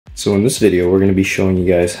So in this video, we're going to be showing you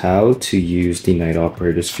guys how to use the Night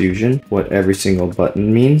Operator's Fusion, what every single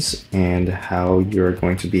button means, and how you're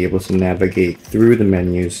going to be able to navigate through the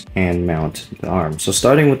menus and mount the arm. So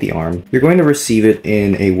starting with the arm, you're going to receive it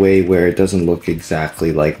in a way where it doesn't look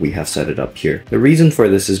exactly like we have set it up here. The reason for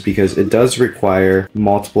this is because it does require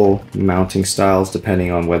multiple mounting styles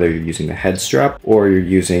depending on whether you're using a head strap or you're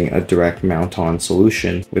using a direct mount on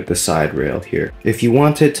solution with the side rail here. If you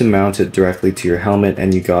wanted to mount it directly to your helmet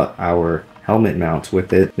and you got our helmet mount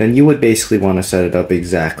with it, then you would basically want to set it up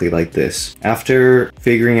exactly like this. After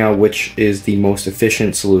figuring out which is the most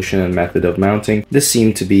efficient solution and method of mounting, this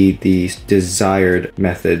seemed to be the desired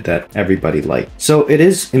method that everybody liked. So it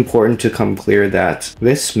is important to come clear that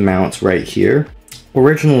this mount right here,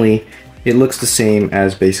 originally it looks the same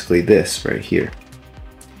as basically this right here.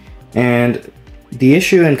 And the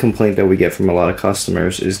issue and complaint that we get from a lot of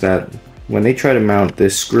customers is that when they try to mount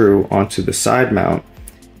this screw onto the side mount,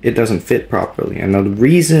 it doesn't fit properly. And the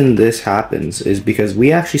reason this happens is because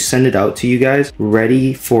we actually send it out to you guys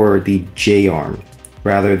ready for the J arm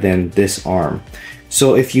rather than this arm.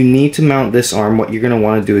 So if you need to mount this arm, what you're going to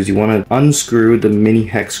want to do is you want to unscrew the mini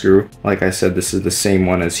hex screw. Like I said, this is the same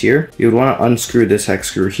one as here. You would want to unscrew this hex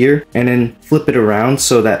screw here and then flip it around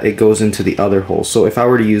so that it goes into the other hole. So if I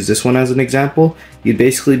were to use this one as an example, you'd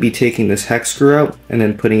basically be taking this hex screw out and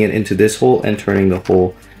then putting it into this hole and turning the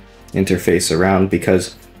whole interface around,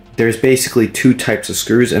 because there's basically two types of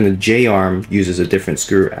screws and the J arm uses a different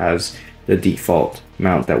screw as the default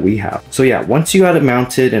mount that we have. So yeah, once you got it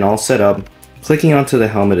mounted and all set up, clicking onto the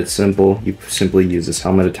helmet, it's simple. You simply use this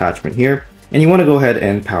helmet attachment here and you want to go ahead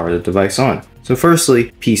and power the device on. So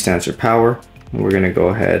firstly, P stands for power, and we're going to go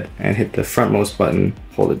ahead and hit the frontmost button,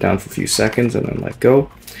 hold it down for a few seconds and then let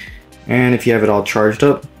go. And if you have it all charged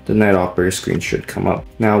up, the Night Operator screen should come up.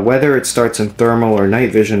 Now, whether it starts in thermal or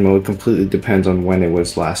night vision mode completely depends on when it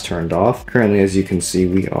was last turned off. Currently, as you can see,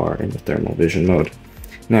 we are in the thermal vision mode.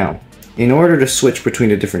 Now, in order to switch between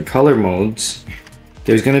the different color modes,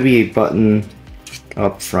 there's going to be a button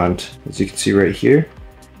up front. As you can see right here,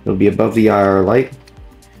 it'll be above the IR light.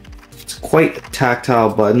 It's quite a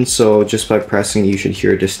tactile button, so just by pressing, you should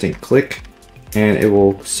hear a distinct click, and it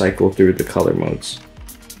will cycle through the color modes.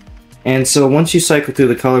 And so once you cycle through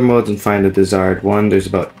the color modes and find the desired one, there's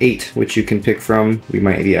about 8 which you can pick from. We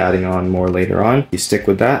might be adding on more later on. You stick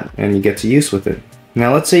with that and you get to use with it.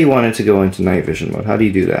 Now let's say you wanted to go into night vision mode. How do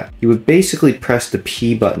you do that? You would basically press the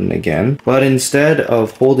P button again, but instead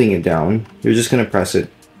of holding it down, you're just going to press it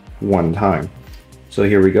one time. So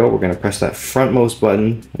here we go. We're going to press that frontmost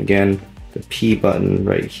button, again, the P button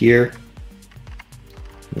right here.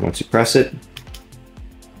 And once you press it,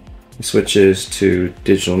 switches to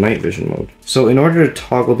digital night vision mode. So in order to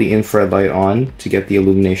toggle the infrared light on to get the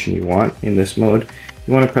illumination you want in this mode,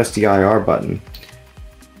 you want to press the IR button,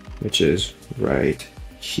 which is right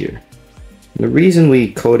here. And the reason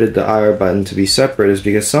we coded the IR button to be separate is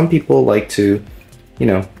because some people like to,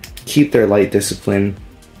 keep their light discipline.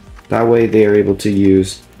 That way they are able to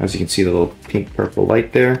use, as you can see, the little pink purple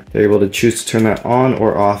light there. They're able to choose to turn that on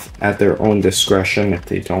or off at their own discretion if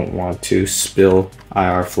they don't want to spill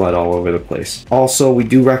IR flood all over the place. Also, we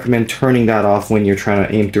do recommend turning that off when you're trying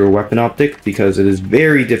to aim through a weapon optic, because it is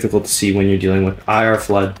very difficult to see when you're dealing with IR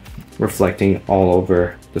flood reflecting all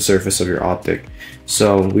over the surface of your optic.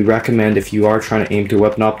 So we recommend, if you are trying to aim through a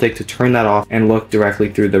weapon optic, to turn that off and look directly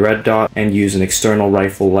through the red dot and use an external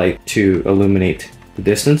rifle light to illuminate the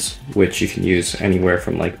distance, which you can use anywhere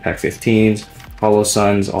from like PAC-15s, hollow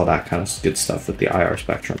suns, all that kind of good stuff with the IR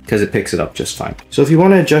spectrum, because it picks it up just fine. So if you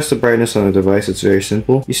want to adjust the brightness on the device, it's very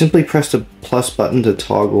simple. You simply press the plus button to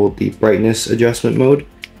toggle the brightness adjustment mode,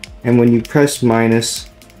 and when you press minus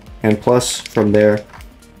and plus from there,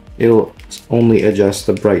 it'll only adjust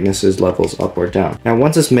the brightnesses levels up or down. Now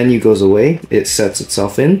once this menu goes away, it sets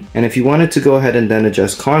itself in, and if you wanted to go ahead and then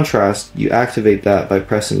adjust contrast, you activate that by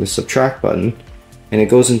pressing the subtract button, and it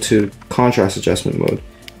goes into contrast adjustment mode.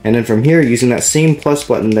 And then from here, using that same plus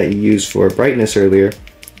button that you used for brightness earlier,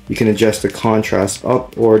 you can adjust the contrast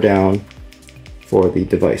up or down for the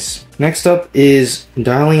device. Next up is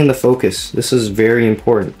dialing in the focus. This is very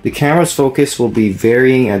important. The camera's focus will be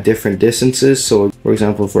varying at different distances. So for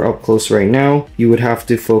example, if we're up close right now, you would have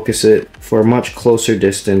to focus it for a much closer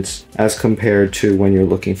distance as compared to when you're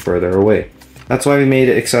looking further away. That's why we made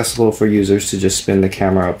it accessible for users to just spin the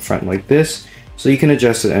camera up front like this. so you can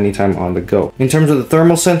adjust it anytime on the go. In terms of the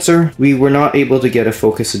thermal sensor, we were not able to get a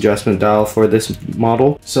focus adjustment dial for this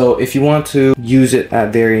model, so if you want to use it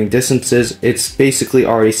at varying distances, it's basically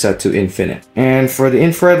already set to infinite. And for the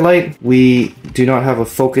infrared light, we do not have a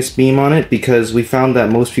focus beam on it because we found that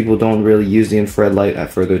most people don't really use the infrared light at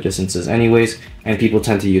further distances anyways, and people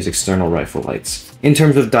tend to use external rifle lights. In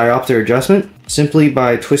terms of diopter adjustment, simply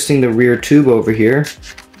by twisting the rear tube over here,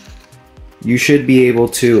 you should be able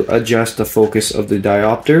to adjust the focus of the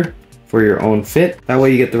diopter for your own fit. That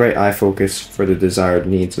way you get the right eye focus for the desired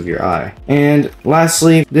needs of your eye. And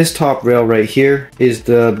lastly, this top rail right here is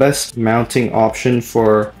the best mounting option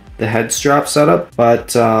for the head strap setup,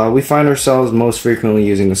 but we find ourselves most frequently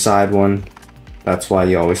using the side one. That's why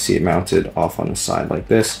you always see it mounted off on the side like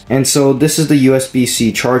this. And so this is the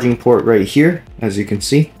USB-C charging port right here, as you can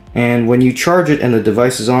see. And when you charge it and the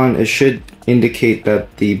device is on, it should indicate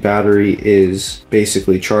that the battery is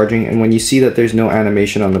basically charging. And when you see that there's no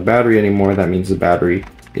animation on the battery anymore, that means the battery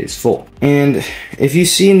is full. And if you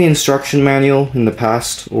see in the instruction manual in the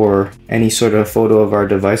past, or any sort of photo of our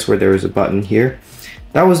device where there is a button here,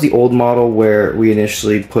 that was the old model where we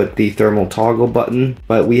initially put the thermal toggle button,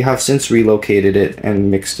 but we have since relocated it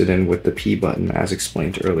and mixed it in with the P button as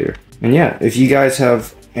explained earlier. And yeah, if you guys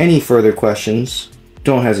have any further questions,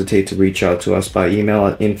 don't hesitate to reach out to us by email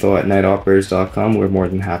at info@nightoperators.com. We're more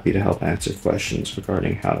than happy to help answer questions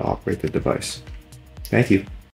regarding how to operate the device. Thank you.